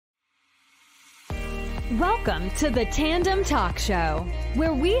Welcome to the Tandem Talk Show,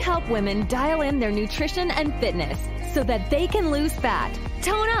 where we help women dial in their nutrition and fitness so that they can lose fat,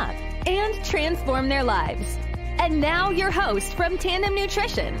 tone up, and transform their lives. And now your host from Tandem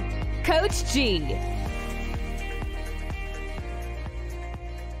Nutrition, Coach G.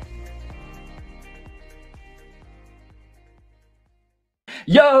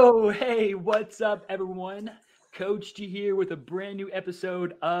 Yo, hey, what's up, everyone? Coach G here with a brand new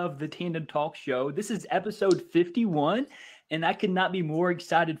episode of the Tandem Talk Show. This is episode 51, and I could not be more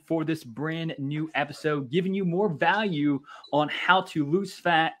excited for this brand new episode, giving you more value on how to lose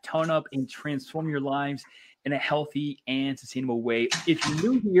fat, tone up, and transform your lives in a healthy and sustainable way. If you're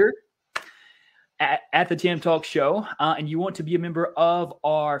new here at the Tandem Talk Show and you want to be a member of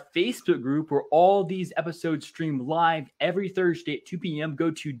our Facebook group where all these episodes stream live every Thursday at 2 p.m.,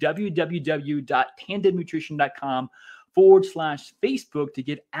 go to www.tandemnutrition.com/Facebook to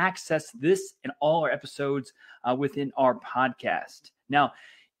get access to this and all our episodes within our podcast. Now,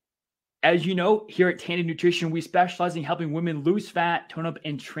 as you know, here at Tandem Nutrition, we specialize in helping women lose fat, tone up,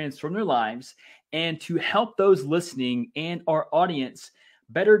 and transform their lives. And to help those listening and our audience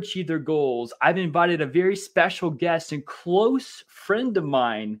better achieve their goals, I've invited a very special guest and close friend of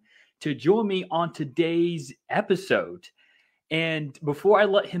mine to join me on today's episode. And before I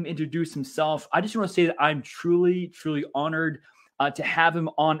let him introduce himself, I just want to say that I'm truly, truly honored to have him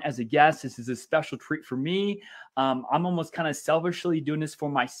on as a guest. This is a special treat for me. I'm almost kind of selfishly doing this for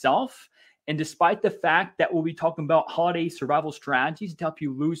myself. And despite the fact that we'll be talking about holiday survival strategies to help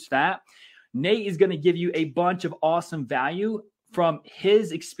you lose fat, Nate is going to give you a bunch of awesome value from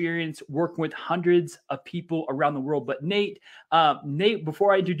his experience working with hundreds of people around the world. But Nate,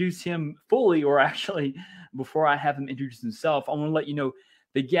 before I introduce him fully, or actually before I have him introduce himself, I want to let you know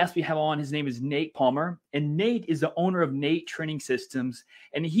the guest we have on, his name is Nate Palmer. And Nate is the owner of Nate Training Systems.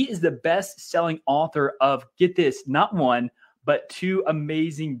 And he is the best-selling author of, get this, not one, but two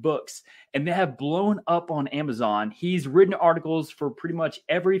amazing books. And they have blown up on Amazon. He's written articles for pretty much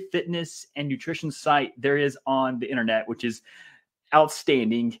every fitness and nutrition site there is on the internet, which is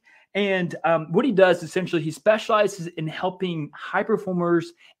outstanding. And what he does, essentially, he specializes in helping high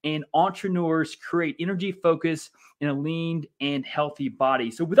performers and entrepreneurs create energy focus in a lean and healthy body.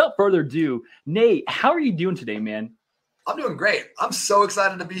 So without further ado, Nate, how are you doing today, man? I'm doing great. I'm so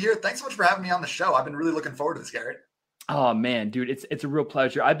excited to be here. Thanks so much for having me on the show. I've been really looking forward to this, Garrett. Oh man, dude, it's a real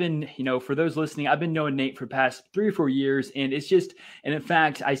pleasure. I've been, for those listening, I've been knowing Nate for the past 3 or 4 years. And it's just, and in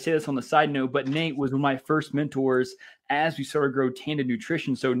fact, I say this on the side note, but Nate was one of my first mentors as we started to grow Tandem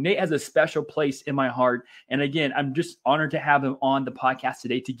Nutrition. So Nate has a special place in my heart. And again, I'm just honored to have him on the podcast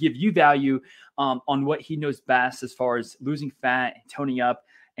today to give you value on what he knows best as far as losing fat, toning up,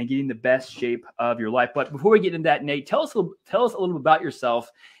 and getting the best shape of your life. But before we get into that, Nate, tell us a little bit about yourself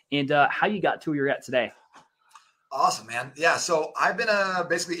and how you got to where you're at today. Awesome, man. Yeah. So I've been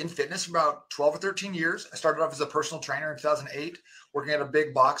basically in fitness for about 12 or 13 years. I started off as a personal trainer in 2008, working at a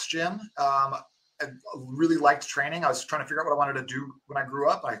big box gym. I really liked training. I was trying to figure out what I wanted to do when I grew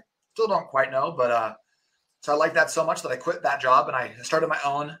up. I still don't quite know, but so I liked that so much that I quit that job and I started my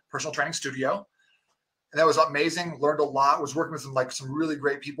own personal training studio. And that was amazing. Learned a lot. Was working with some really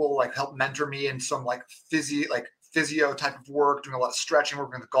great people, like helped mentor me in some physio type of work, doing a lot of stretching,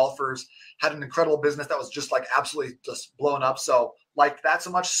 working with golfers, had an incredible business that was just absolutely just blown up. So like that so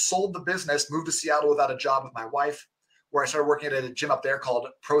much, sold the business, moved to Seattle without a job with my wife, where I started working at a gym up there called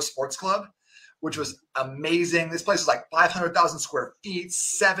Pro Sports Club, which was amazing. This place is 500,000 square feet,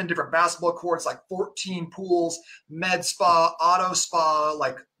 7 different basketball courts, 14 pools, med spa, auto spa,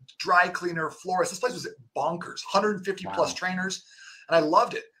 dry cleaner, florist. This place was bonkers, 150 plus trainers. And I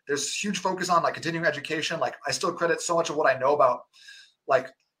loved it. There's huge focus on continuing education. I still credit so much of what I know about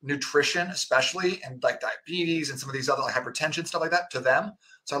nutrition, especially, and diabetes and some of these other hypertension, stuff like that, to them.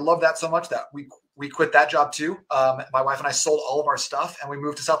 So I love that so much that we quit that job too. My wife and I sold all of our stuff and we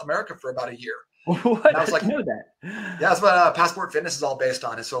moved to South America for about a year. What? And I was know that. Yeah, that's what Passport Fitness is all based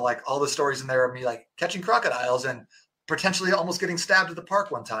on. And so all the stories in there of me catching crocodiles and potentially almost getting stabbed at the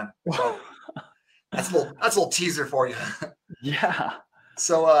park one time. So that's a little teaser for you. Yeah.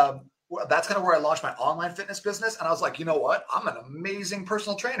 So that's kind of where I launched my online fitness business. And I was like, you know what? I'm an amazing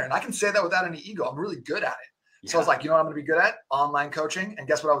personal trainer. And I can say that without any ego. I'm really good at it. Yeah. So I was like, you know what I'm going to be good at? Online coaching. And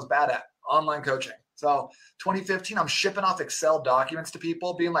guess what I was bad at? Online coaching. So 2015, I'm shipping off Excel documents to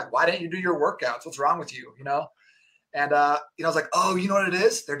people being like, why didn't you do your workouts? What's wrong with you? And, I was like, oh, you know what it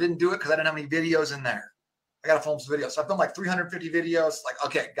is? They didn't do it because I didn't have any videos in there. I got to film some videos. So I've done 350 videos.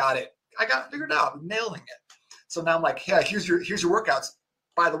 Okay, got it. I got it figured out. I'm nailing it. So now I'm like, yeah, here's your workouts.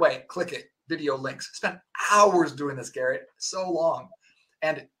 By the way, click it. Video links. Spent hours doing this, Garrett. So long.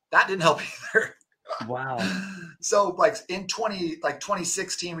 And that didn't help either. Wow. So like in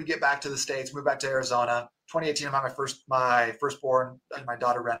 2016, we get back to the States, move back to Arizona. 2018, I'm at my firstborn, my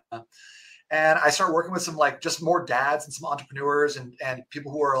daughter Renna. And I started working with some like just more dads and some entrepreneurs and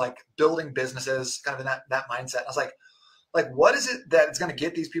people who are like building businesses kind of in that mindset. And I was like, what is it that is going to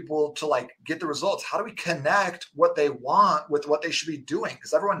get these people to like get the results? How do we connect what they want with what they should be doing?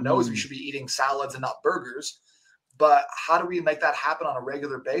 Because everyone knows we should be eating salads and not burgers. But how do we make that happen on a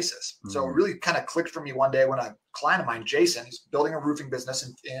regular basis? So it really kind of clicked for me one day when a client of mine, Jason, he's building a roofing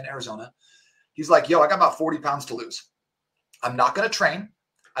business in Arizona. He's like, yo, I got about 40 pounds to lose. I'm not going to train.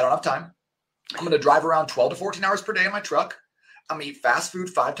 I don't have time. I'm going to drive around 12 to 14 hours per day in my truck. I'm going to eat fast food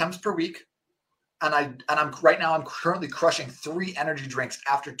 5 times per week. And I'm right now, I'm currently crushing 3 energy drinks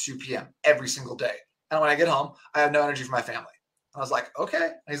after 2 p.m. every single day. And when I get home, I have no energy for my family. And I was like, okay.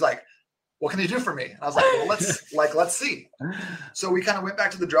 And he's like, what can you do for me? And I was like, well, let's see. So we kind of went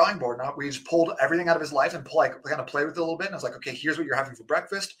back to the drawing board. Now we just pulled everything out of his life and kind of played with it a little bit. And I was like, okay, here's what you're having for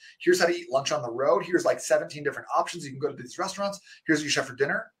breakfast. Here's how to eat lunch on the road. Here's like 17 different options. You can go to these restaurants. Here's what you should have for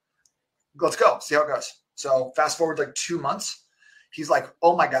dinner. Let's go. See how it goes. So fast forward like 2 months. He's like,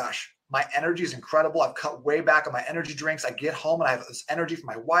 oh my gosh, my energy is incredible. I've cut way back on my energy drinks. I get home and I have this energy for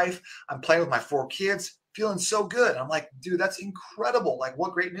my wife. I'm playing with my 4 kids, feeling so good. And I'm like, dude, that's incredible. Like,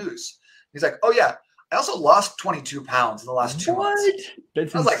 what great news. He's like, oh yeah, I also lost 22 pounds in the last 2 months.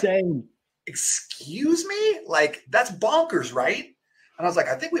 That's insane. Like, excuse me? Like, that's bonkers, right? And I was like,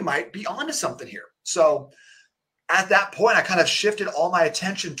 I think we might be onto something here. So at that point, I kind of shifted all my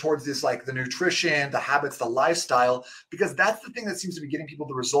attention towards this, like the nutrition, the habits, the lifestyle, because that's the thing that seems to be getting people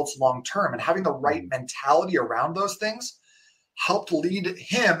the results long-term, and having the right mentality around those things helped lead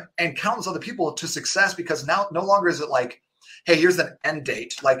him and countless other people to success, because now no longer is it like, hey, here's an end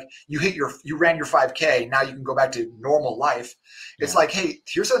date. Like you ran your 5K. Now you can go back to normal life. It's like, hey,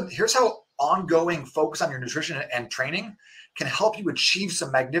 here's how ongoing focus on your nutrition and training can help you achieve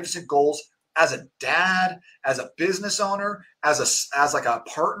some magnificent goals as a dad, as a business owner, as like a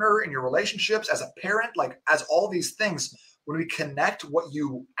partner in your relationships, as a parent, like as all these things. When we connect what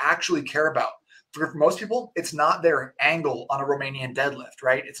you actually care about, for most people, it's not their angle on a Romanian deadlift,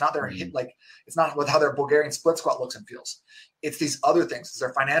 right? It's not their hit, like it's not with how their Bulgarian split squat looks and feels. It's these other things. It's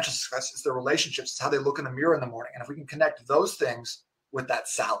their financial success. It's their relationships. It's how they look in the mirror in the morning. And if we can connect those things with that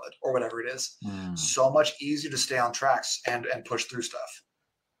salad or whatever it is, so much easier to stay on tracks and push through stuff.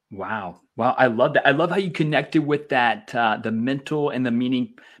 Wow. I love that. I love how you connected with that, the mental and the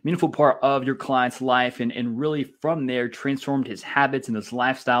meaningful part of your client's life, and really from there transformed his habits and his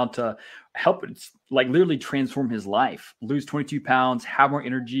lifestyle to help like literally transform his life, lose 22 pounds, have more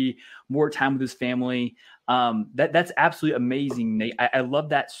energy, more time with his family. That's absolutely amazing, Nate. I love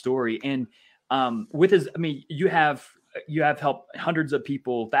that story. And with his, I mean, you have helped hundreds of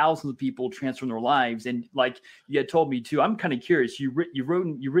people, thousands of people transform their lives. And like you had told me too, I'm kind of curious. You've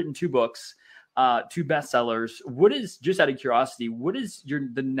written 2 books, 2 bestsellers. What is, just out of curiosity, what is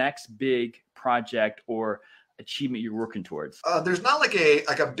the next big project or achievement you're working towards? There's not like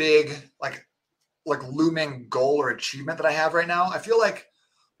a big, like looming goal or achievement that I have right now. I feel like,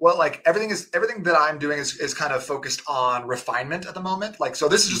 everything that I'm doing is kind of focused on refinement at the moment. Like, so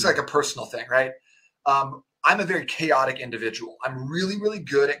this is just like a personal thing, right? I'm a very chaotic individual. I'm really, really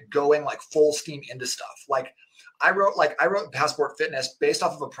good at going like full steam into stuff. Like I wrote Passport Fitness based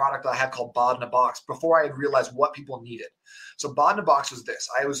off of a product that I had called Bod in a Box before I had realized what people needed. So Bod in a Box was this.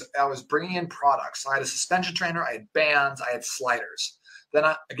 I was bringing in products. I had a suspension trainer. I had bands. I had sliders. Then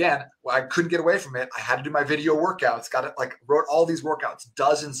I couldn't get away from it. I had to do my video workouts. Wrote all these workouts,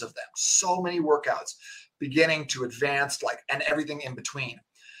 dozens of them, so many workouts, beginning to advanced, like, and everything in between.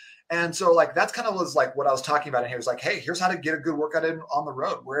 And so like, that's kind of was like what I was talking about in here. It was like, hey, here's how to get a good workout in on the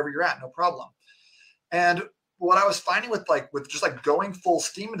road, wherever you're at, no problem. And what I was finding with just like going full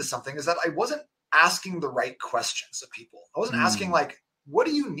steam into something is that I wasn't asking the right questions of people. I wasn't asking like, what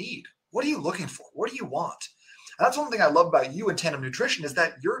do you need? What are you looking for? What do you want? And that's one thing I love about you and Tandem Nutrition is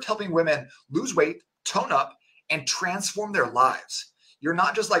that you're helping women lose weight, tone up, and transform their lives. You're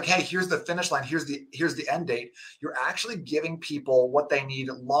not just like, hey, here's the finish line. Here's the end date. You're actually giving people what they need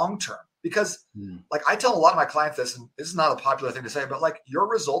long-term, because like I tell a lot of my clients this, and this is not a popular thing to say, but like your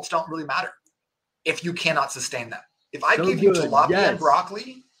results don't really matter if you cannot sustain them. If I give you tilapia and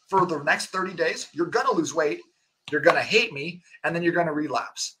broccoli for the next 30 days, you're going to lose weight. You're going to hate me. And then you're going to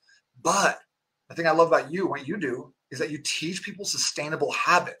relapse. But the thing I love about you, what you do, is that you teach people sustainable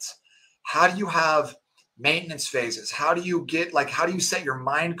habits. How do you have maintenance phases? How do you set your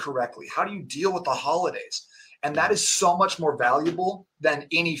mind correctly? How do you deal with the holidays? And that is so much more valuable than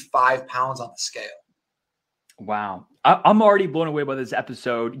any 5 pounds on the scale. Wow. I'm already blown away by this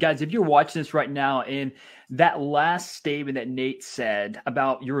episode. Guys, if you're watching this right now and that last statement that Nate said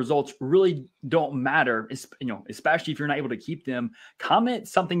about your results really don't matter, especially if you're not able to keep them, comment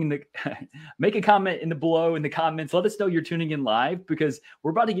something make a comment below in the comments. Let us know you're tuning in live, because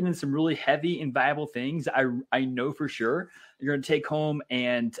we're about to get into some really heavy and valuable things. I know for sure you're going to take home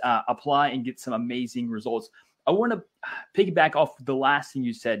and apply and get some amazing results. I want to piggyback off the last thing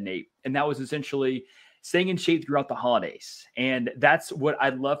you said, Nate, and that was essentially staying in shape throughout the holidays. And that's what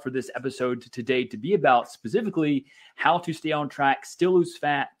I'd love for this episode today to be about, specifically how to stay on track, still lose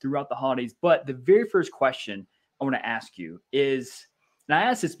fat throughout the holidays. But the very first question I want to ask you is, and I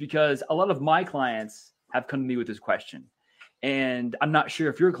ask this because a lot of my clients have come to me with this question, and I'm not sure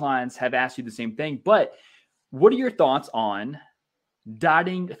if your clients have asked you the same thing, but what are your thoughts on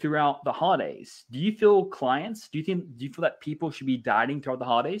dieting throughout the holidays? Do you feel that people should be dieting throughout the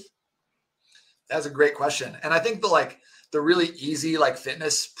holidays? That's a great question. And I think the really easy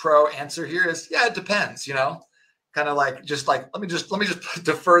fitness pro answer here is, yeah, it depends, kind of let me just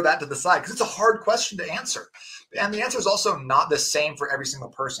defer that to the side, because it's a hard question to answer. And the answer is also not the same for every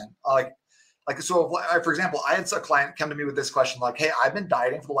single person. So for example, I had a client come to me with this question, hey, I've been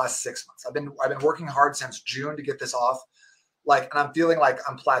dieting for the last 6 months. I've been working hard since June to get this off. And I'm feeling like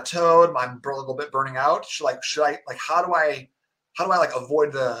I'm plateaued. I'm a little bit burning out. How do I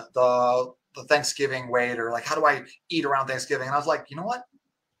avoid the Thanksgiving weight, or how do I eat around Thanksgiving? And I was like, you know what?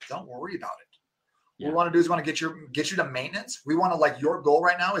 Don't worry about it. Yeah. What we want to do is we want to get you to maintenance. We want to your goal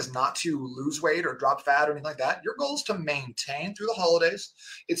right now is not to lose weight or drop fat or anything like that. Your goal is to maintain through the holidays.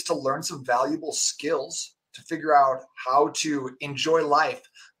 It's to learn some valuable skills, to figure out how to enjoy life,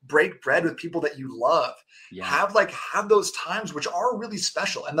 break bread with people that you love. Yeah. Have those times which are really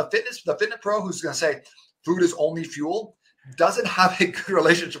special. And the fitness pro who's going to say food is only fuel doesn't have a good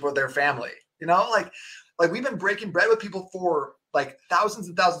relationship with their family. We've been breaking bread with people for thousands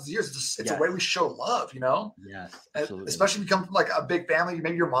and thousands of years. It's a way we show love, Yes, absolutely. Especially if you come from a big family,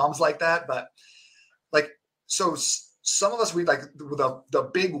 maybe your mom's like that, but so some of us,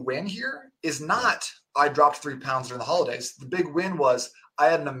 the big win here is not, I dropped 3 pounds during the holidays. The big win was I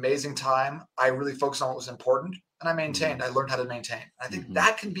had an amazing time. I really focused on what was important, and I maintained. Mm-hmm. I learned how to maintain. I think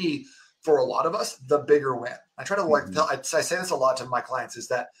that can be, for a lot of us, the bigger win. I try to I say this a lot to my clients, is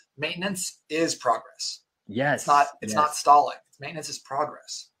that maintenance is progress. Yes. It's not stalling. Maintenance is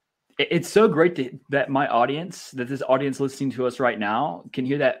progress. It's so great that this audience listening to us right now can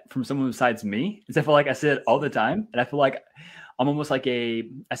hear that from someone besides me. Because I feel like I say it all the time, and I feel like I'm almost like a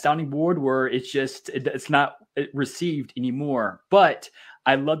sounding board where it's not received anymore. But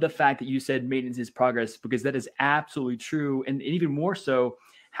I love the fact that you said maintenance is progress, because that is absolutely true. And even more so,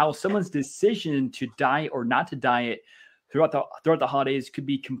 how someone's decision to diet or not to diet throughout the holidays could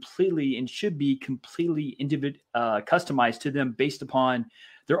be completely and should be completely customized to them based upon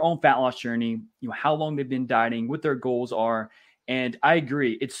their own fat loss journey, how long they've been dieting, what their goals are. And I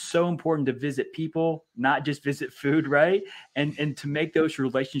agree, it's so important to visit people, not just visit food, right? And to make those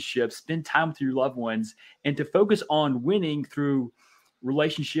relationships, spend time with your loved ones, and to focus on winning through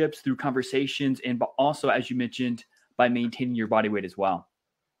relationships, through conversations, and also, as you mentioned, by maintaining your body weight as well.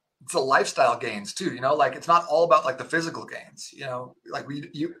 It's the lifestyle gains too, it's not all about the physical gains,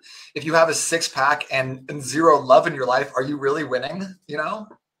 if you have a 6-pack and zero love in your life, are you really winning?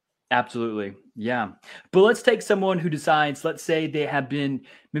 Absolutely. Yeah. But let's take someone who decides, let's say they have been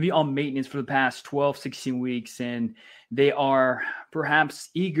maybe on maintenance for the past 12, 16 weeks, and they are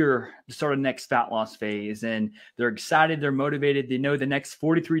perhaps eager to start a next fat loss phase, and they're excited, they're motivated. They know the next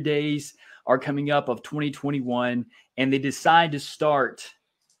 43 days are coming up of 2021, and they decide to start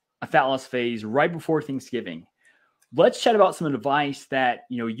a fat loss phase right before Thanksgiving. Let's chat about some advice that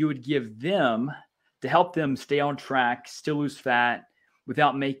you would give them to help them stay on track, still lose fat,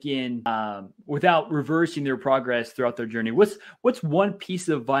 without reversing their progress throughout their journey. What's one piece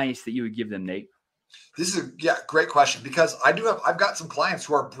of advice that you would give them, Nate? This is great question, because I've got some clients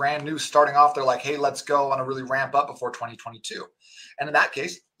who are brand new, starting off. They're like, hey, let's go. I want to really ramp up before 2022. And in that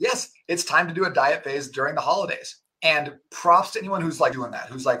case, yes, it's time to do a diet phase during the holidays. And props to anyone who's doing that,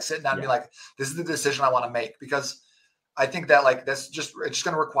 who's sitting down and be this is the decision I want to make, because I think that it's just going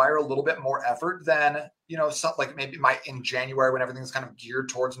to require a little bit more effort than, maybe in January, when everything's kind of geared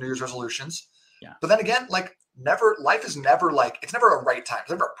towards New Year's resolutions. Yeah. But then again, life is never it's never a right time. It's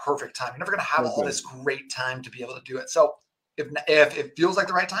never a perfect time. You're never going to have all this great time to be able to do it. So if it feels like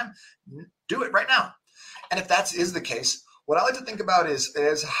the right time, do it right now. And if that is the case, what I like to think about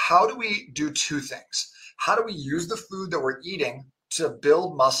is how do we do two things? How do we use the food that we're eating to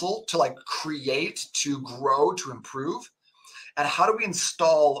build muscle, to create, to grow, to improve? And how do we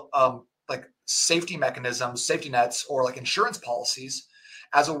install safety mechanisms, safety nets, or like insurance policies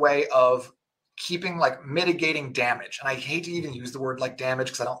as a way of keeping like mitigating damage. And I hate to even use the word like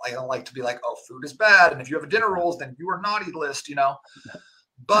damage because I don't like to be like, oh, food is bad, and if you have a dinner rolls, then you are naughty list, you know.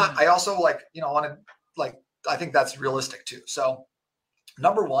 But I also like, you know, want to like, I think that's realistic too. So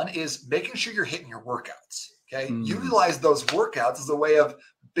number one is making sure you're hitting your workouts. Okay. Utilize those workouts as a way of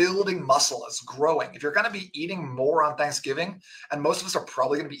building muscle, as growing. If you're going to be eating more on Thanksgiving, and most of us are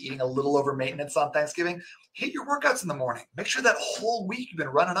probably going to be eating a little over maintenance on Thanksgiving, hit your workouts in the morning. Make sure that whole week you've been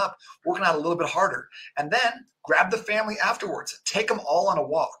running up, working out a little bit harder, and then grab the family afterwards. Take them all on a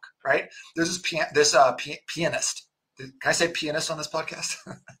walk, right? There's this pianist. Can I say pianist on this podcast?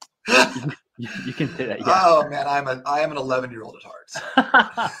 You can say that. Yeah. Oh man, I am an 11-year-old at heart.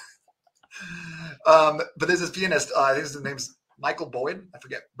 So. But there's this pianist. I think his name's Michael Boyd. I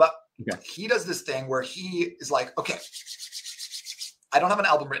forget, but he does this thing where he is like, okay, I don't have an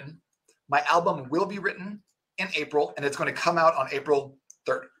album written. My album will be written in April, and it's going to come out on April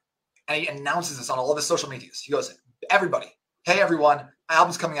 3rd. And he announces this on all of his social medias. He goes, everybody, hey everyone, my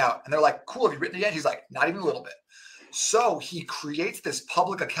album's coming out. And they're like, cool, have you written it yet? He's like, not even a little bit. So he creates this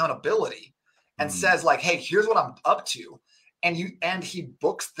public accountability and says like, hey, here's what I'm up to. And he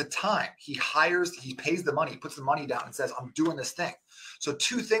books the time. He pays the money, he puts the money down and says, I'm doing this thing. So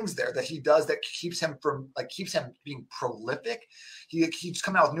two things there that he does that keeps him being prolific. He keeps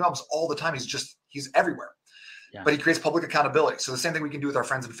coming out with new albums all the time. He's everywhere. Yeah. But he creates public accountability. So the same thing we can do with our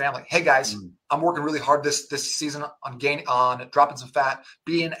friends and family. Hey guys, I'm working really hard this season on dropping some fat,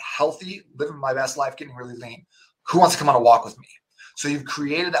 being healthy, living my best life, getting really lean. Who wants to come on a walk with me? So you've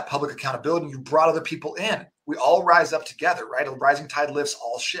created that public accountability. You brought other people in. We all rise up together, right? A rising tide lifts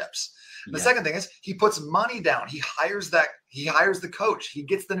all ships. And the second thing is he puts money down. He hires the coach. He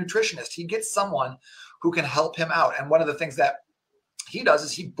gets the nutritionist. He gets someone who can help him out. And one of the things that he does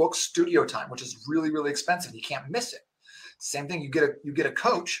is he books studio time, which is really, really expensive. You can't miss it. Same thing. You get a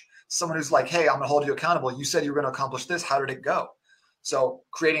coach, someone who's like, hey, I'm going to hold you accountable. You said you were going to accomplish this. How did it go? So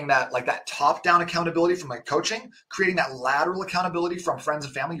creating that top-down accountability from like coaching, creating that lateral accountability from friends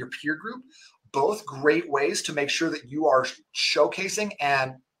and family, your peer group, both great ways to make sure that you are showcasing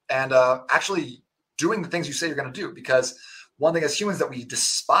and actually doing the things you say you're going to do. Because one thing as humans that we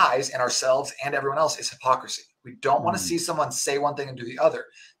despise in ourselves and everyone else is hypocrisy. We don't want to see someone say one thing and do the other,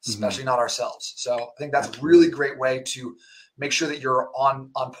 especially not ourselves. So I think that's a really great way to make sure that you're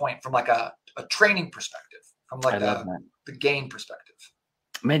on point from like a training perspective, from like the gain perspective.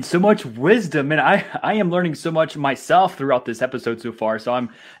 Man, so much wisdom. And I am learning so much myself throughout this episode so far. So I'm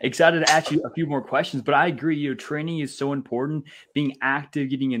excited to ask you a few more questions. But I agree, training is so important, being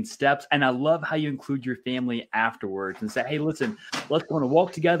active, getting in steps. And I love how you include your family afterwards and say, hey, listen, let's go on a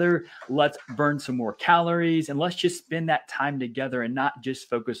walk together. Let's burn some more calories. And let's just spend that time together and not just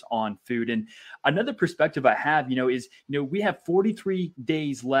focus on food. And another perspective I have, is, we have 43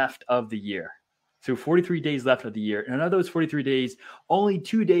 days left of the year. So 43 days left of the year. And of those 43 days, only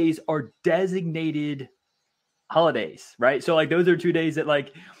 2 days are designated holidays, right? So like those are 2 days that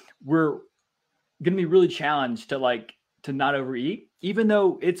like we're going to be really challenged to not overeat, even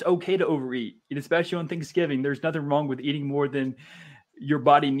though it's okay to overeat, and especially on Thanksgiving. There's nothing wrong with eating more than your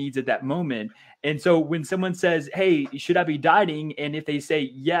body needs at that moment. And so when someone says, hey, should I be dieting? And if they say,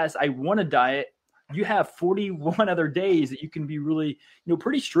 yes, I want to diet, you have 41 other days that you can be really,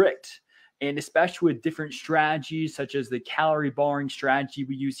 pretty strict. And especially with different strategies, such as the calorie barring strategy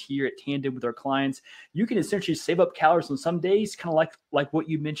we use here at Tandem with our clients, you can essentially save up calories on some days, kind of like what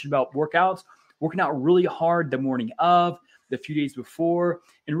you mentioned about workouts, working out really hard the morning of, the few days before,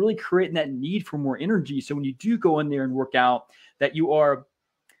 and really creating that need for more energy. So when you do go in there and work out, that you are,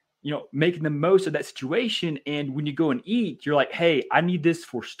 making the most of that situation. And when you go and eat, you're like, hey, I need this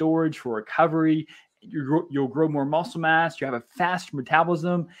for storage, for recovery. You'll grow more muscle mass. You have a faster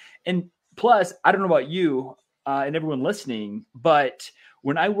metabolism. And plus, I don't know about you and everyone listening, but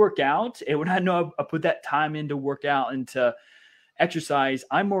when I work out and when I know I put that time into workout and to exercise,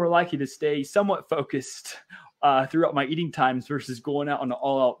 I'm more likely to stay somewhat focused throughout my eating times versus going out on an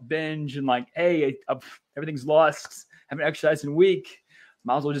all-out binge and like, hey, everything's lost. Haven't exercised in a week.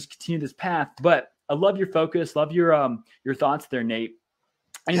 Might as well just continue this path. But I love your focus. Love your thoughts there, Nate.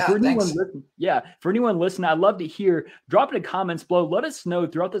 And for anyone listening, I'd love to hear, drop in the comments below. Let us know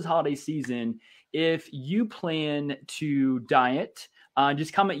throughout this holiday season if you plan to diet.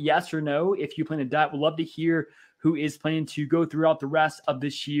 Just comment yes or no if you plan to diet. We'd love to hear who is planning to go throughout the rest of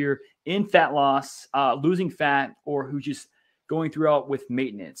this year in fat loss, losing fat, or who's just going throughout with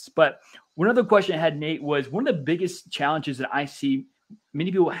maintenance. But one other question I had, Nate, was one of the biggest challenges that I see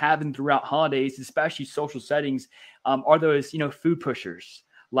many people having throughout holidays, especially social settings, are those, food pushers.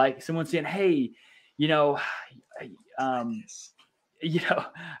 like someone saying, hey, you know,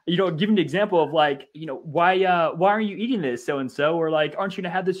 give an example of like, why aren't you eating this so-and-so, or like, aren't you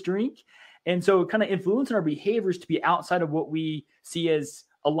going to have this drink? And so kind of influencing our behaviors to be outside of what we see as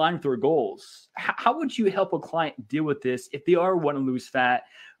aligned with our goals. How would you help a client deal with this if they are wanting to lose fat,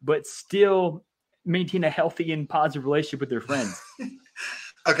 but still maintain a healthy and positive relationship with their friends?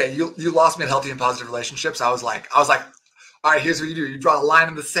 Okay. You lost me at healthy and positive relationships. I was like, all right, here's what you do. You draw a line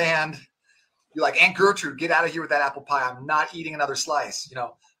in the sand. You're like, Aunt Gertrude, get out of here with that apple pie. I'm not eating another slice. I'm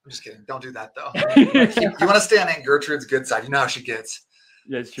just kidding. Don't do that though. You want to stay on Aunt Gertrude's good side. You know how she gets.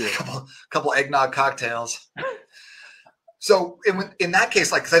 That's true. Couple eggnog cocktails. So in that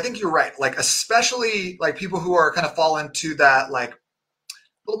case, like, cause I think you're right. Like, especially like people who are kind of fall into that, like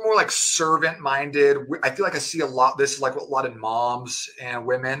a little more like servant minded. I feel like I see a lot. This is like a lot of moms and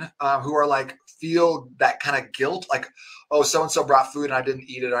women who are like, feel that kind of guilt. Like, oh, so-and-so brought food and I didn't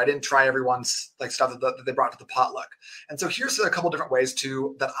eat it, or I didn't try everyone's like stuff that they brought to the potluck. And so here's a couple different ways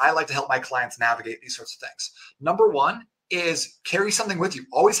that I like to help my clients navigate these sorts of things. Number one is carry something with you.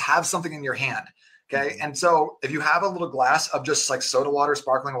 Always have something in your hand. Okay. And so if you have a little glass of just like soda water,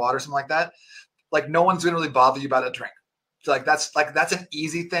 sparkling water, something like that, like no one's going to really bother you about a drink. So that's an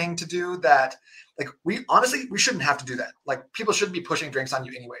easy thing to do that. Like we shouldn't have to do that. Like people shouldn't be pushing drinks on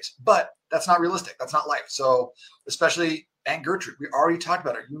you anyways, but that's not realistic. That's not life. So especially Aunt Gertrude, we already talked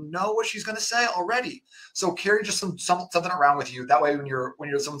about her. You know what she's going to say already. So carry just something around with you. That way,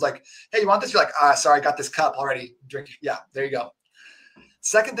 when someone's like, hey, you want this? You're like, sorry, I got this cup already. Drink. Yeah, there you go.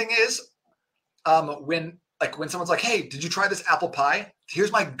 Second thing is, when someone's like, hey, did you try this apple pie?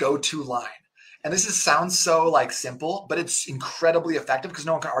 Here's my go-to line. And this sounds so like simple, but it's incredibly effective because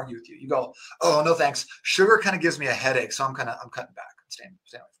no one can argue with you. You go, oh, no, thanks. Sugar kind of gives me a headache. So I'm cutting back. I'm staying away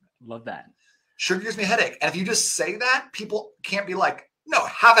from it. Love that. Sugar gives me a headache. And if you just say that, people can't be like, no,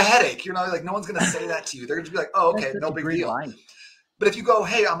 have a headache. Like no one's going to say that to you. They're going to be like, oh, okay, no big deal. Line. But if you go,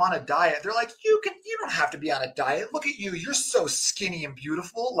 hey, I'm on a diet, they're like, you don't have to be on a diet. Look at you. You're so skinny and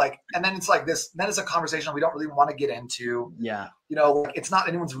beautiful. Like, and then it's like this, then it's a conversation we don't really want to get into. Yeah. Like it's not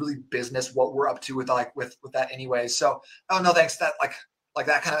anyone's really business what we're up to with that anyway. So, oh no, thanks. That like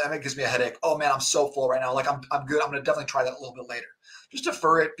that kind of gives me a headache. Oh man, I'm so full right now. Like I'm good. I'm going to definitely try that a little bit later. Just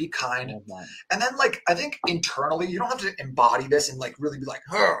defer it, be kind. And then like, I think internally, you don't have to embody this and like really be like,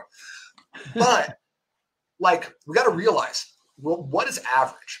 but like, we got to realize, well, what is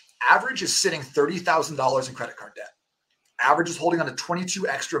average? Average is sitting $30,000 in credit card debt. Average is holding on to 22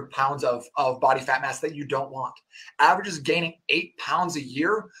 extra pounds of body fat mass that you don't want. Average is gaining 8 pounds a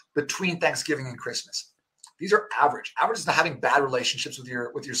year between Thanksgiving and Christmas. These are average. Average is not having bad relationships with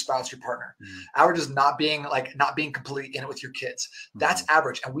your spouse, your partner. Average is not being completely in it with your kids. That's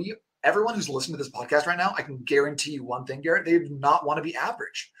average. And everyone who's listening to this podcast right now, I can guarantee you one thing, Garrett, they do not want to be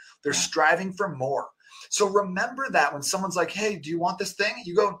average. They're striving for more. So remember that when someone's like, hey, do you want this thing?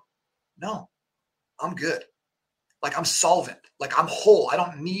 You go, no, I'm good. Like I'm solvent. Like I'm whole. I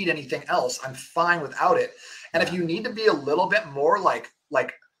don't need anything else. I'm fine without it. And if you need to be a little bit more like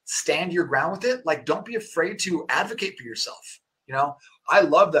stand your ground with it, like don't be afraid to advocate for yourself. I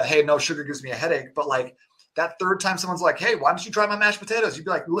love the, hey, no sugar gives me a headache. But like that third time someone's like, hey, why don't you try my mashed potatoes? You'd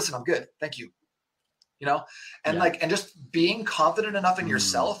be like, listen, I'm good. Thank you. And just being confident enough in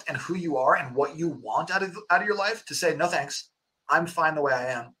yourself and who you are and what you want out of your life to say, no, thanks. I'm fine the way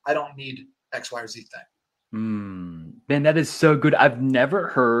I am. I don't need X, Y, or Z thing. Man, that is so good. I've never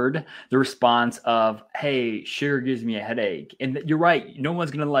heard the response of, hey, sugar gives me a headache. And you're right. No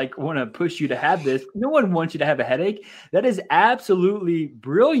one's going to want to push you to have this. No one wants you to have a headache. That is absolutely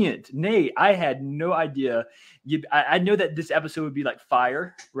brilliant. Nate, I had no idea. I know that this episode would be like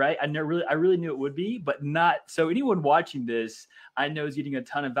fire, right? I really knew it would be, but not. So anyone watching this, I know is getting a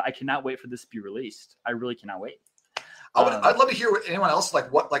ton of, I cannot wait for this to be released. I really cannot wait. I'd love to hear what anyone else,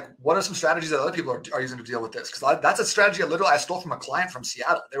 what are some strategies that other people are using to deal with this? Because that's a strategy I stole from a client from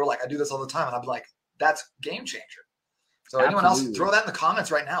Seattle. They were like, I do this all the time. And I'm like, that's game changer. So anyone else, throw that in the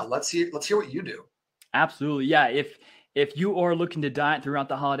comments right now. Let's hear what you do. Absolutely. Yeah. If you are looking to diet throughout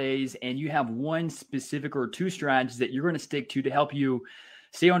the holidays and you have one specific or two strategies that you're going to stick to help you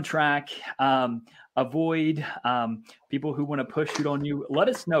stay on track, avoid people who want to push it on you, let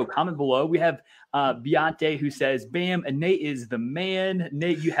us know. Comment below. We have Beyonce who says, bam, and Nate is the man.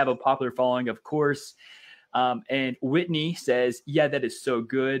 Nate, you have a popular following, of course. And Whitney says, yeah, that is so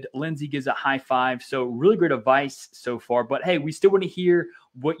good. Lindsay gives a high five. So really great advice so far. But hey, we still want to hear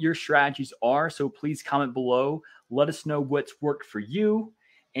what your strategies are. So please comment below. Let us know what's worked for you.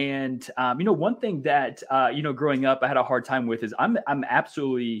 And, one thing that, growing up, I had a hard time with is I'm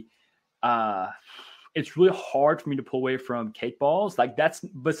absolutely it's really hard for me to pull away from cake balls. Like that's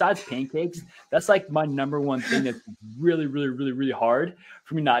besides pancakes, that's like my number one thing that's really, really, really, really hard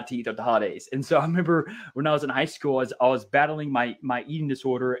for me not to eat at the holidays. And so I remember when I was in high school, I was battling my eating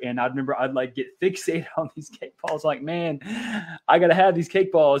disorder, and I remember I'd like get fixated on these cake balls. Like, man, I gotta have these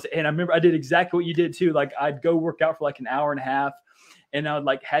cake balls. And I remember I did exactly what you did too. Like I'd go work out for like an hour and a half, and I would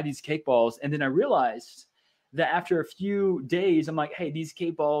like have these cake balls, and then I realized that after a few days, I'm like, hey, these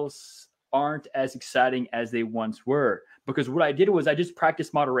cake balls aren't as exciting as they once were, because what I did was I just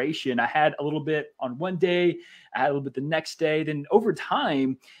practiced moderation. I had a little bit on one day, I had a little bit the next day. Then over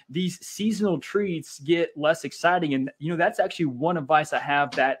time, these seasonal treats get less exciting. And, that's actually one advice I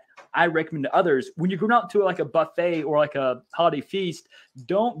have that I recommend to others. When you're going out to like a buffet or like a holiday feast,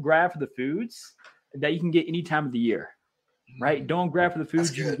 don't grab for the foods that you can get any time of the year. Right. Don't grab for the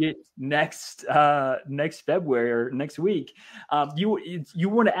foods you can get next February or next week. You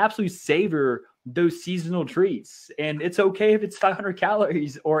want to absolutely savor those seasonal treats, and it's okay if it's 500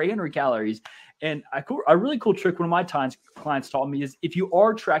 calories or 800 calories. And a really cool trick one of my clients taught me is if you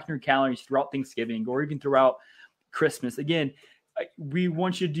are tracking your calories throughout Thanksgiving or even throughout Christmas, again, we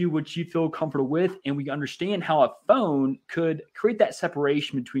want you to do what you feel comfortable with, and we understand how a phone could create that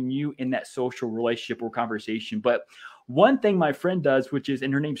separation between you and that social relationship or conversation. But one thing my friend does,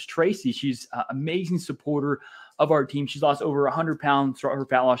 and her name's Tracy, she's an amazing supporter of our team. She's lost over 100 pounds throughout her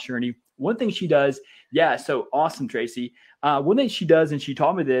fat loss journey. One thing she does, so awesome, Tracy. One thing she does, and she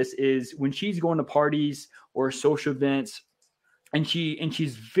taught me this, is when she's going to parties or social events, and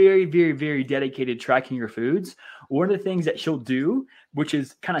she's very, very, very dedicated to tracking her foods. One of the things that she'll do, which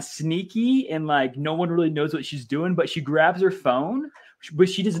is kind of sneaky and like no one really knows what she's doing, but she grabs her phone, but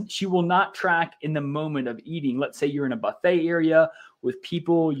she will not track in the moment of eating. Let's say you're in a buffet area with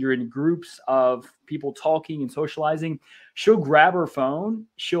people, you're in groups of people talking and socializing. She'll grab her phone,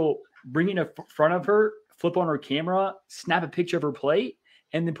 she'll bring it in front of her, flip on her camera, snap a picture of her plate,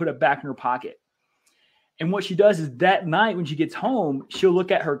 and then put it back in her pocket. And what she does is that night when she gets home, she'll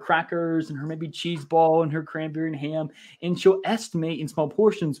look at her crackers and her maybe cheese ball and her cranberry and ham, and she'll estimate in small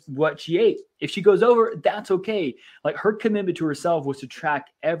portions what she ate. If she goes over, that's okay. Like her commitment to herself was to track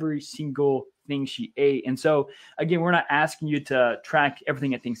every single thing she ate. And so again, we're not asking you to track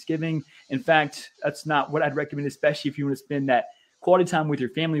everything at Thanksgiving. In fact, that's not what I'd recommend, especially if you want to spend that quality time with your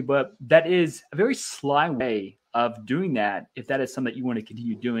family. But that is a very sly way of doing that if that is something that you want to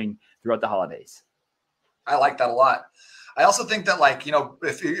continue doing throughout the holidays. I like that a lot. I also think that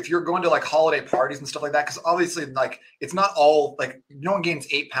if you're going to like holiday parties and stuff like that, because obviously like it's not all like no one gains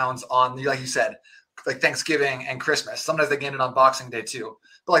 8 pounds on, like you said, like Thanksgiving and Christmas. Sometimes they gain it on Boxing Day too.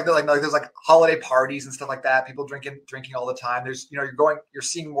 But there's like holiday parties and stuff like that. People drinking all the time. There's you're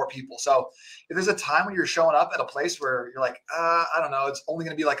seeing more people. So if there's a time when you're showing up at a place where you're like, I don't know, it's only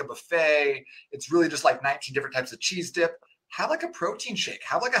going to be like a buffet. It's really just like 19 different types of cheese dip. Have like a protein shake,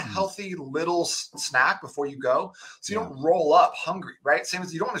 have like a healthy little snack before you go. So you don't roll up hungry, right? Same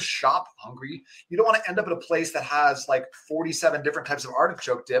as you don't want to shop hungry. You don't want to end up at a place that has like 47 different types of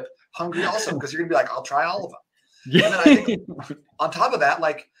artichoke dip hungry also, because you're going to be like, I'll try all of them. Yeah. And then I think on top of that,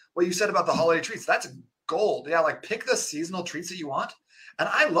 like what you said about the holiday treats, that's gold. Yeah. Like pick the seasonal treats that you want. And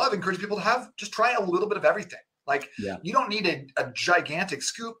I love encouraging people to just try a little bit of everything. Like you don't need a gigantic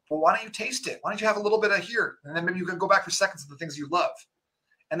scoop. Well, why don't you taste it? Why don't you have a little bit of here? And then maybe you can go back for seconds of the things you love.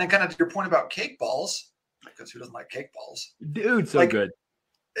 And then kind of to your point about cake balls, because who doesn't like cake balls? Dude, so good.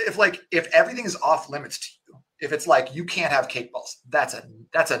 If everything is off limits to you, if it's like you can't have cake balls, that's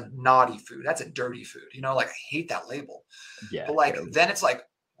a naughty food. That's a dirty food. Like I hate that label. Yeah. But then it's like,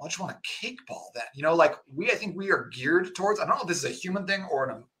 why don't you want a cake ball then? I think we are geared towards, I don't know if this is a human thing or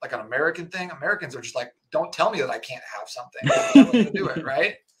an American thing. Americans are just like, don't tell me that I can't have something. I'm not going to do it,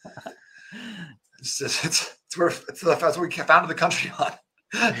 right? That's what we founded the country on.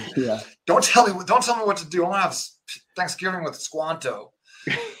 Yeah. Don't tell me what to do. I want to have Thanksgiving with Squanto.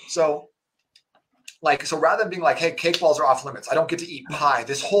 So rather than being like, hey, cake balls are off limits, I don't get to eat pie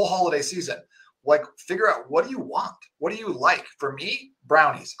this whole holiday season. Like figure out, what do you want? What do you like? For me,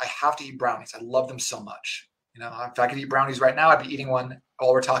 brownies. I have to eat brownies. I love them so much. If I could eat brownies right now, I'd be eating one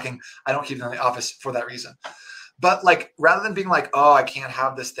while we're talking. I don't keep them in the office for that reason. But rather than being like, oh, I can't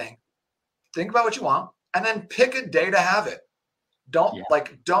have this thing, think about what you want and then pick a day to have it. One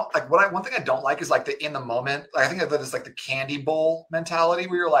thing I don't like is like the in the moment. I think that is like the candy bowl mentality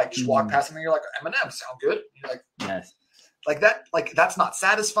where you're like, just walk past something, you're like, M&M's sound good. And you're like, yes. Like that, that's not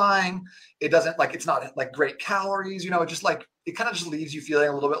satisfying. It doesn't it's not like great calories, it just like, it kind of just leaves you feeling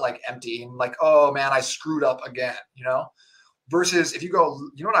a little bit like empty and like, oh man, I screwed up again, versus if you go,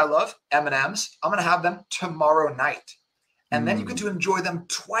 you know what I love? M&Ms. I'm going to have them tomorrow night. And then you get to enjoy them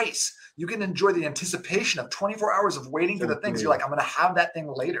twice. You can enjoy the anticipation of 24 hours of waiting for the things. You're like, I'm going to have that thing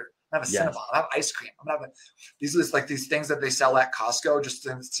later. I'm going to have a Cinnabon. I'm going to have ice cream. I'm going to have these are just like these things that they sell at Costco, just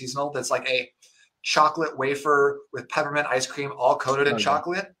in seasonal. That's like a chocolate wafer with peppermint ice cream, all coated in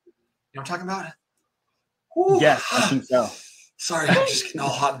chocolate. You know what I'm talking about? Whew. Yes, I think so. Sorry, I'm just getting all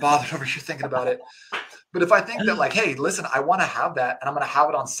hot and bothered over here thinking about it. But if I think that like, hey, listen, I want to have that and I'm going to have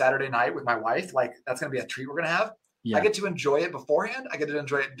it on Saturday night with my wife, like that's going to be a treat we're going to have. Yeah. I get to enjoy it beforehand. I get to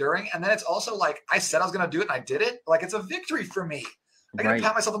enjoy it during. And then it's also like, I said I was going to do it and I did it. Like it's a victory for me. I got to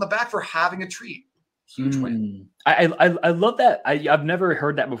pat myself on the back for having a treat. Huge win. I love that. I've never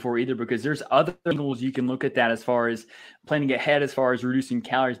heard that before either, because there's other angles you can look at that as far as planning ahead, as far as reducing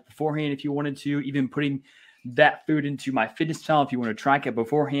calories beforehand, if you wanted to, even putting that food into my fitness channel if you want to track it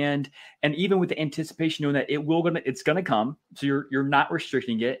beforehand, and even with the anticipation knowing that it's gonna come, so you're not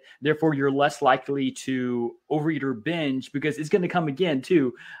restricting it, therefore you're less likely to overeat or binge because it's going to come again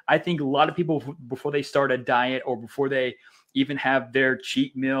too. I think a lot of people, before they start a diet or before they even have their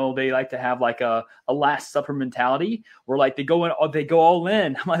cheat meal, they like to have like a last supper mentality where like they go all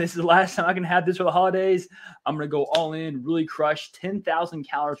in. I'm like, this is the last time I can have this for the holidays. I'm gonna go all in, really crush 10,000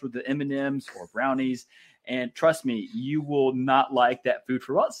 calories with the M&Ms or brownies. And trust me, you will not like that food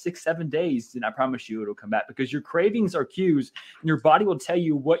for about 6-7 days. And I promise you it'll come back, because your cravings are cues and your body will tell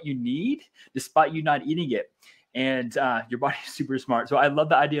you what you need despite you not eating it. And your body is super smart. So I love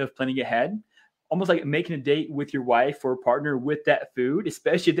the idea of planning ahead, almost like making a date with your wife or partner with that food,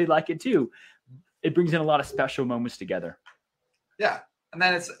 especially if they like it too. It brings in a lot of special moments together. Yeah. And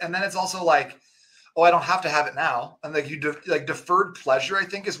then it's also like, oh, I don't have to have it now. And like deferred pleasure, I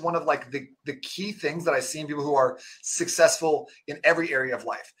think, is one of like the key things that I see in people who are successful in every area of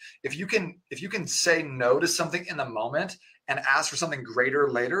life. If you can say no to something in the moment and ask for something greater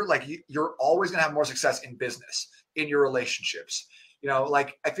later, like you're always going to have more success in business, in your relationships. You know,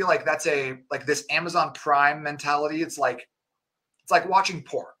 like I feel like that's like this Amazon Prime mentality. It's like watching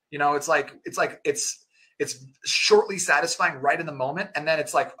porn. You know, it's shortly satisfying right in the moment. And then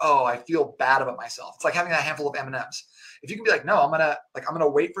it's like, oh, I feel bad about myself. It's like having a handful of M&Ms. If you can be like, no, I'm going to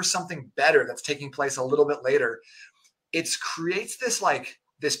wait for something better that's taking place a little bit later. It creates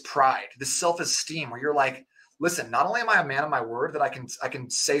this pride, this self-esteem where you're like, listen, not only am I a man of my word that I can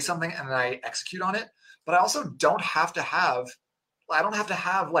say something and then I execute on it, but I also don't have to have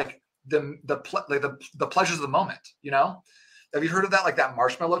like the pleasures of the moment, you know? Have you heard of that? Like that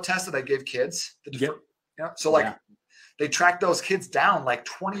marshmallow test that I gave kids? Yep. You know? So like they tracked those kids down like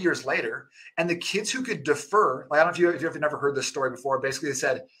 20 years later, and the kids who could defer, like I don't know if you've never heard this story before. Basically,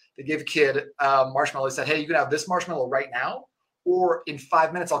 they gave a kid marshmallow. They said, hey, you can have this marshmallow right now, or in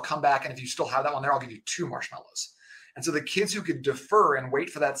 5 minutes I'll come back, and if you still have that one there, I'll give you 2 marshmallows. And so the kids who could defer and wait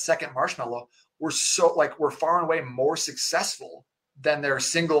for that second marshmallow were far and away more successful than their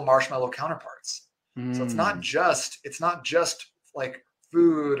single marshmallow counterparts. So it's not just like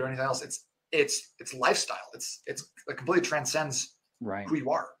food or anything else. It's lifestyle. It completely transcends who you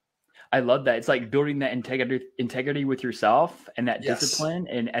are. I love that. It's like building that integrity with yourself and that discipline.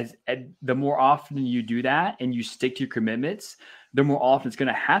 And the more often you do that and you stick to your commitments, the more often it's going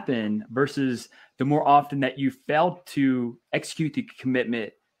to happen, versus the more often that you fail to execute the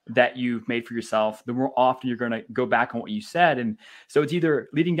commitment that you've made for yourself, the more often you're going to go back on what you said. And so it's either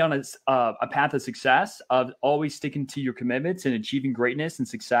leading down a path of success, of always sticking to your commitments and achieving greatness and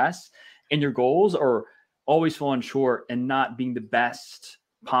success in your goals, or always falling short and not being the best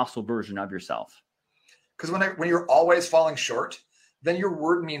possible version of yourself. Because when you're always falling short, then your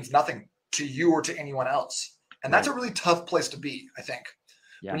word means nothing to you or to anyone else. And that's a really tough place to be, I think.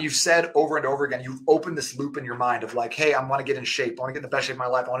 Yeah. When you've said over and over again, you've opened this loop in your mind of like, hey, I want to get in shape. I want to get in the best shape of my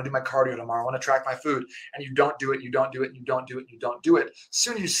life. I want to do my cardio tomorrow. I want to track my food. And you don't do it. You don't do it. You don't do it. You don't do it.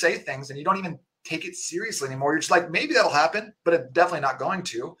 Soon you say things and you don't even take it seriously anymore. You're just like, maybe that'll happen, but it's definitely not going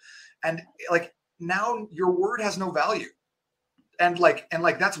to. And like now your word has no value. And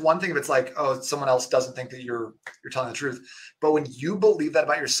that's one thing if it's like, oh, someone else doesn't think that you're telling the truth. But when you believe that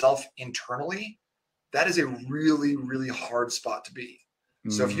about yourself internally, that is a really, really hard spot to be.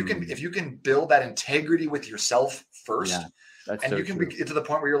 So if you can build that integrity with yourself first, and you can get to the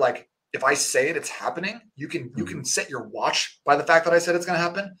point where you're like, if I say it, it's happening. You can set your watch by the fact that I said it's going to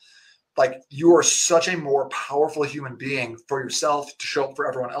happen. Like you are such a more powerful human being for yourself to show up for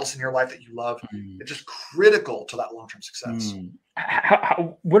everyone else in your life that you love. It's just critical to that long-term success.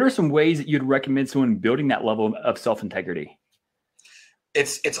 What are some ways that you'd recommend someone building that level of self-integrity?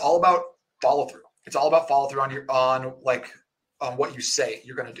 It's all about follow through. It's all about follow through on what you say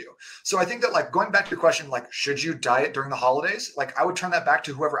you're going to do. So I think that like going back to your question, like, should you diet during the holidays? Like I would turn that back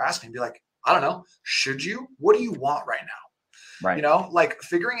to whoever asked me and be like, I don't know. Should you? What do you want right now? Right. You know, like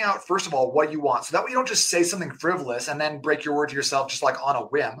figuring out, first of all, what you want. So that way you don't just say something frivolous and then break your word to yourself just like on a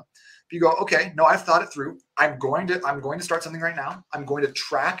whim. You go, okay, no, I've thought it through. I'm going to start something right now. I'm going to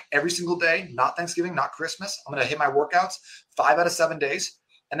track every single day, not Thanksgiving, not Christmas. I'm going to hit my workouts 5 out of 7 days.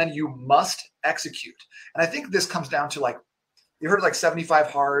 And then you must execute. And I think this comes down to like, you heard like 75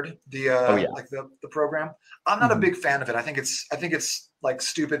 hard, like the program. I'm not a big fan of it. I think it's like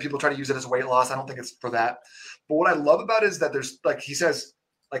stupid. People try to use it as weight loss. I don't think it's for that. But what I love about it is that there's like, he says,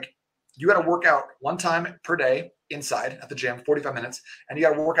 like, you got to work out 1 time per day inside at the gym, 45 minutes, and you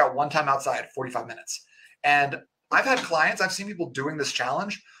got to work out 1 time outside, 45 minutes. And I've had clients, I've seen people doing this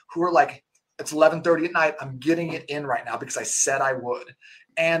challenge who are like, it's 11:30 at night. I'm getting it in right now because I said I would.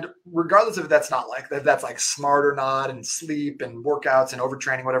 And regardless of if that's not like, if that's like smart or not, and sleep and workouts and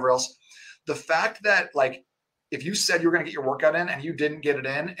overtraining, whatever else, the fact that like, if you said you were going to get your workout in and you didn't get it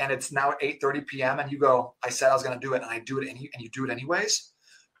in and it's now 8:30 p.m. and you go, I said I was going to do it and I do it and you do it anyways,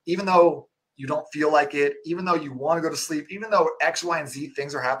 even though you don't feel like it, even though you want to go to sleep, even though X, Y, and Z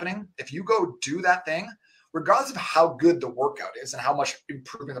things are happening, if you go do that thing, regardless of how good the workout is and how much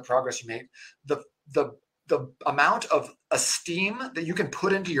improvement the progress you made, the amount of esteem that you can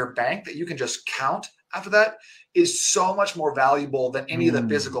put into your bank that you can just count after that is so much more valuable than any of the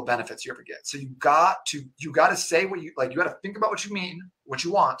physical benefits you ever get. So you got to say what you like. You got to think about what you mean, what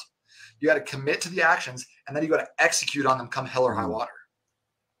you want. You got to commit to the actions, and then you got to execute on them come hell or high water.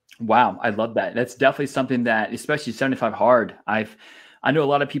 Wow. I love that. That's definitely something that, especially 75 hard, I know a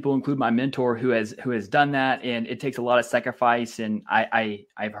lot of people, include my mentor, who has done that, and it takes a lot of sacrifice. And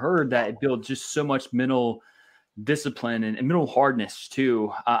I've heard that it builds just so much mental discipline and mental hardness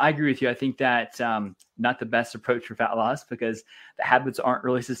too. I agree with you. I think that not the best approach for fat loss because the habits aren't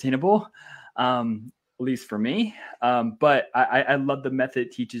really sustainable, at least for me. But I love the method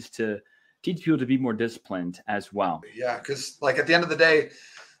it teach people to be more disciplined as well. Yeah, because like at the end of the day,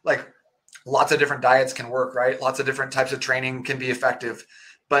 like lots of different diets can work, right? Lots of different types of training can be effective,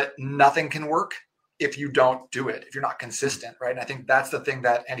 but nothing can work if you don't do it, if you're not consistent, right? And I think that's the thing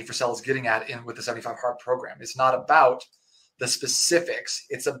that Andy Frisell is getting at with the 75 Hard program. It's not about the specifics.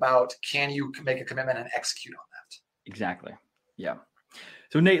 It's about, can you make a commitment and execute on that? Exactly. Yeah.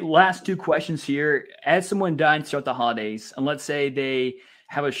 So Nate, last 2 questions here. As someone dying to start the holidays, and let's say they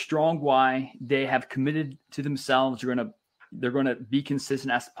have a strong why, they have committed to themselves, they're going to be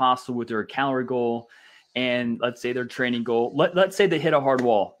consistent as possible with their calorie goal. And let's say their training goal, let's say they hit a hard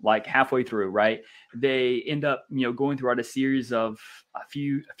wall, like halfway through, right? They end up, going throughout a series of a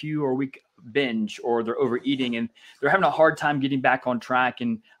few or a week binge, or they're overeating and they're having a hard time getting back on track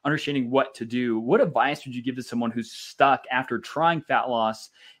and understanding what to do. What advice would you give to someone who's stuck after trying fat loss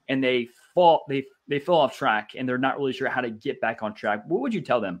and they fall off track and they're not really sure how to get back on track? What would you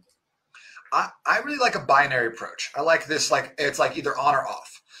tell them? I really like a binary approach. I like this, like it's like either on or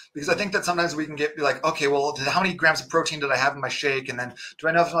off, because I think that sometimes we can be like, okay, well, how many grams of protein did I have in my shake? And then do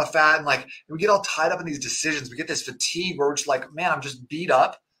I know if I'm fat? And like, we get all tied up in these decisions. We get this fatigue where we're just like, man, I'm just beat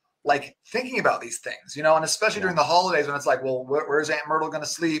up, like thinking about these things, and especially during the holidays when it's like, well, where's Aunt Myrtle going to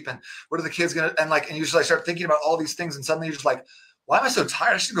sleep? And what are the kids going to, and you just like start thinking about all these things. And suddenly you're just like, why am I so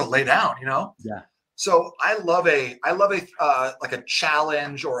tired? I should go lay down, Yeah. So I love a like a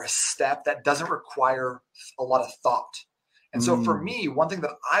challenge or a step that doesn't require a lot of thought. And so for me, one thing that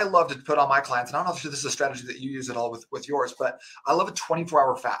I love to put on my clients, and I don't know if this is a strategy that you use at all with yours, but I love a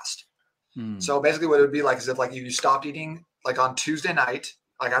 24-hour fast. So basically what it would be like is if like you stopped eating like on Tuesday night,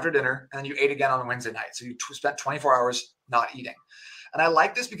 like after dinner, and then you ate again on Wednesday night. So you spent 24 hours not eating. And I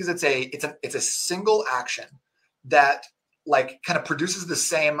like this because it's a single action that like kind of produces the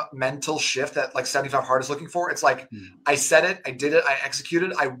same mental shift that like 75 Hard is looking for. It's like, I said it, I did it, I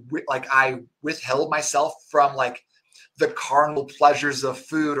executed. I withheld myself from like the carnal pleasures of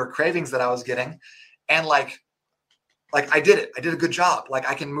food or cravings that I was getting. And like I did it. I did a good job. Like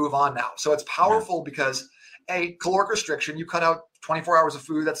I can move on now. So it's powerful because caloric restriction, you cut out 24 hours of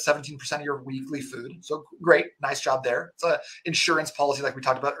food. That's 17% of your weekly food. So great. Nice job there. It's an insurance policy like we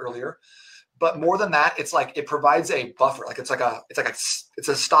talked about earlier. But more than that, it's like it provides a buffer. Like it's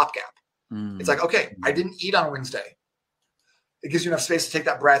a stopgap. It's like, okay, I didn't eat on Wednesday. It gives you enough space to take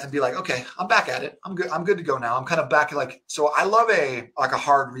that breath and be like, okay, I'm back at it. I'm good. I'm good to go now. I'm kind of back. So I love a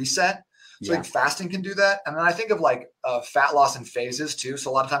hard reset. So I think fasting can do that. And then I think of like fat loss in phases too.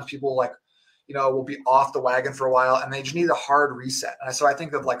 So a lot of times people will be off the wagon for a while and they just need a hard reset. And so I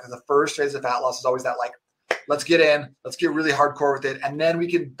think of like the first phase of fat loss is always that like, let's get in, let's get really hardcore with it. And then we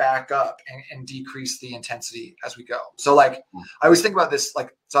can back up and decrease the intensity as we go. So like, I always think about this, so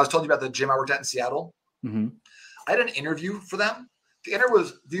I was telling you about the gym I worked at in Seattle. I had an interview for them. The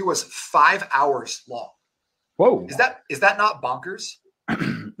interview was 5 hours long. Whoa. Is that not bonkers?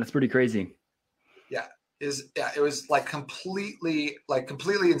 That's pretty crazy. Yeah. It was like completely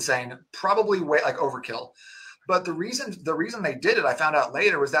insane, probably way like overkill. But the reason they did it, I found out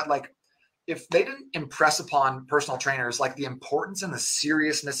later, was that like if they didn't impress upon personal trainers like the importance and the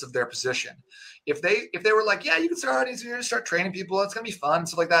seriousness of their position, if they were like, yeah, you can start training people, it's gonna be fun,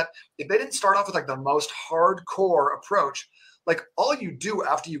 stuff like that. If they didn't start off with like the most hardcore approach, like all you do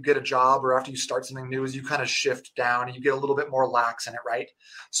after you get a job or after you start something new is you kind of shift down and you get a little bit more lax in it, right?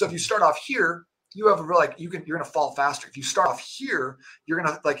 So if you start off here, you have you're going to fall faster. If you start off here, you're going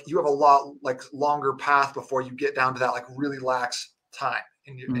to you have a lot like longer path before you get down to that like really lax time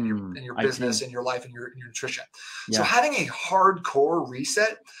in your business, in your life, and your nutrition. Yeah. So having a hardcore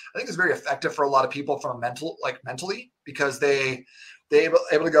reset, I think is very effective for a lot of people from a mentally, because they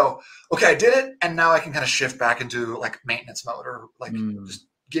able to go, okay, I did it, and now I can kind of shift back into like maintenance mode, or like just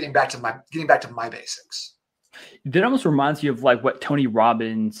getting back to my basics. That almost reminds you of like what Tony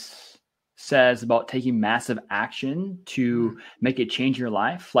Robbins says about taking massive action to make a change in your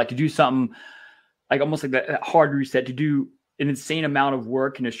life, like to do something like almost like that hard reset, to do an insane amount of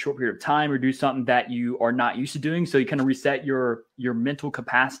work in a short period of time, or do something that you are not used to doing. So you kind of reset your mental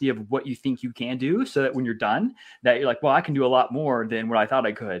capacity of what you think you can do, so that when you're done, that you're like, well, I can do a lot more than what I thought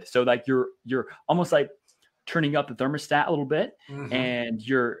I could. So like you're almost like turning up the thermostat a little bit, and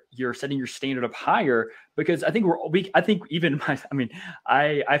you're setting your standard up higher, because I think at the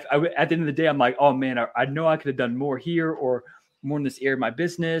end of the day, I'm like, oh man, I know I could have done more here, or more in this area of my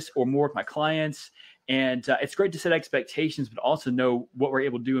business, or more with my clients. And it's great to set expectations, but also know what we're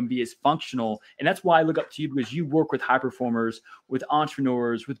able to do and be as functional. And that's why I look up to you, because you work with high performers, with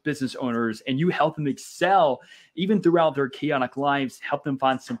entrepreneurs, with business owners, and you help them excel even throughout their chaotic lives, help them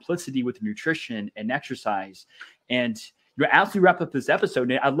find simplicity with nutrition and exercise. And you absolutely wrap up this episode,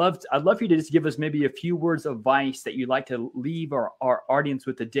 Nate. I'd love for you to just give us maybe a few words of advice that you'd like to leave our audience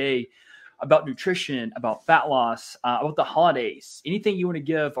with today about nutrition, about fat loss, about the holidays. Anything you want to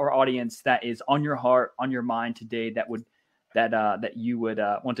give our audience that is on your heart, on your mind today, that you would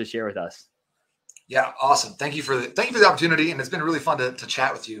want to share with us? Yeah, awesome. Thank you for the opportunity, and it's been really fun to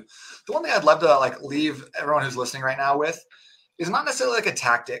chat with you. The one thing I'd love to like leave everyone who's listening right now with is not necessarily like a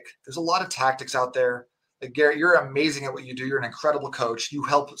tactic. There's a lot of tactics out there. Like, Garrett, you're amazing at what you do. You're an incredible coach. You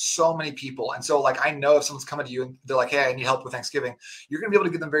help so many people. And so like, I know if someone's coming to you and they're like, hey, I need help with Thanksgiving, you're going to be able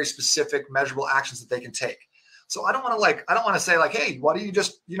to give them very specific, measurable actions that they can take. So I don't want to say like, hey, why don't you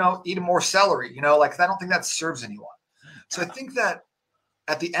just, eat more celery? Like, I don't think that serves anyone. So I think that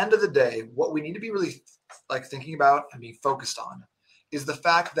at the end of the day, what we need to be really like thinking about and being focused on is the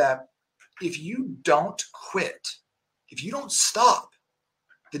fact that if you don't quit, if you don't stop,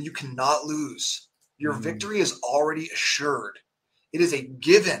 then you cannot lose. Your victory is already assured. It is a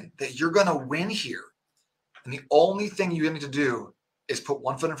given that you're going to win here. And the only thing you need to do is put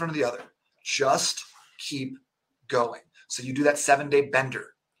one foot in front of the other. Just keep going. So you do that 7-day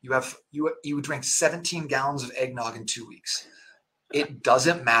bender. You drink 17 gallons of eggnog in 2 weeks. It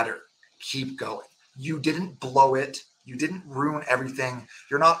doesn't matter. Keep going. You didn't blow it. You didn't ruin everything.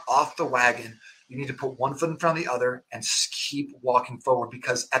 You're not off the wagon. You need to put one foot in front of the other and keep walking forward,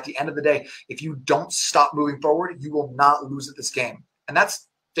 because at the end of the day, if you don't stop moving forward, you will not lose at this game. And that's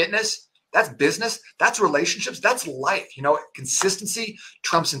fitness, that's business, that's relationships, that's life. Consistency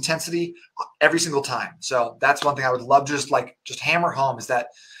trumps intensity every single time. So that's one thing I would love to just hammer home, is that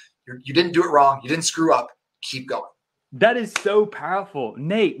you didn't do it wrong. You didn't screw up. Keep going. That is so powerful.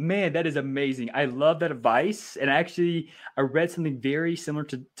 Nate, man, that is amazing. I love that advice. And actually, I read something very similar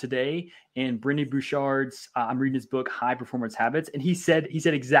to today in Brendon Burchard's, I'm reading his book, High Performance Habits. And he said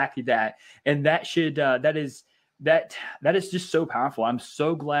exactly that. And that is just so powerful. I'm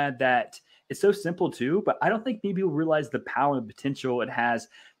so glad that it's so simple too, but I don't think many people realize the power and the potential it has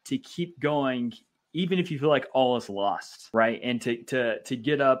to keep going, even if you feel like all is lost, right? And to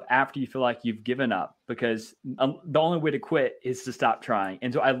get up after you feel like you've given up, because the only way to quit is to stop trying.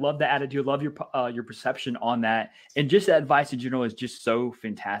 And so I love the attitude, love your perception on that. And just that advice in general is just so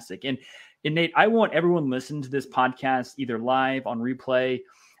fantastic. And Nate, I want everyone listening to this podcast, either live, on replay,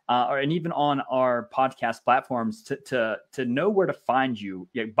 and even on our podcast platforms, to know where to find you,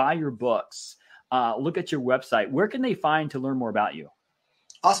 buy your books, look at your website. Where can they find to learn more about you?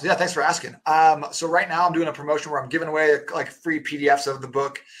 Awesome. Yeah. Thanks for asking. So right now I'm doing a promotion where I'm giving away like free PDFs of the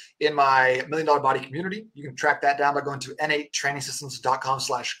book in my $1 Million Body community. You can track that down by going to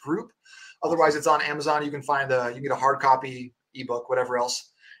n8trainingsystems.com/group. Otherwise, it's on Amazon. You can you can get a hard copy, ebook, whatever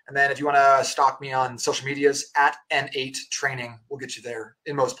else. And then if you want to stalk me on social medias, at N8Training, we'll get you there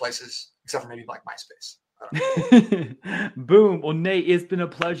in most places, except for maybe like MySpace. Boom. Well, Nate, it's been a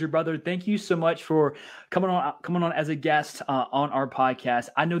pleasure, brother. Thank you so much for coming on as a guest on our podcast.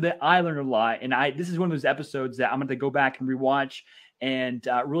 I know that I learned a lot, and this is one of those episodes that I'm going to go back and rewatch and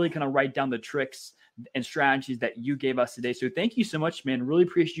really kind of write down the tricks and strategies that you gave us today. So thank you so much, man. Really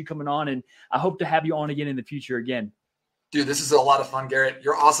appreciate you coming on, and I hope to have you on again in the future again. Dude, this is a lot of fun, Garrett.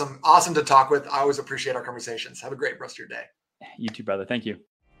 You're awesome. Awesome to talk with. I always appreciate our conversations. Have a great rest of your day. You too, brother. Thank you.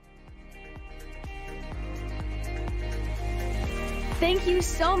 Thank you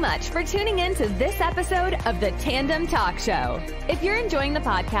so much for tuning in to this episode of the Tandem Talk Show. If you're enjoying the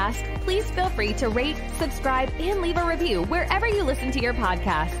podcast, please feel free to rate, subscribe, and leave a review wherever you listen to your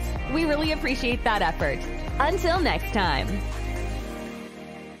podcasts. We really appreciate that effort. Until next time.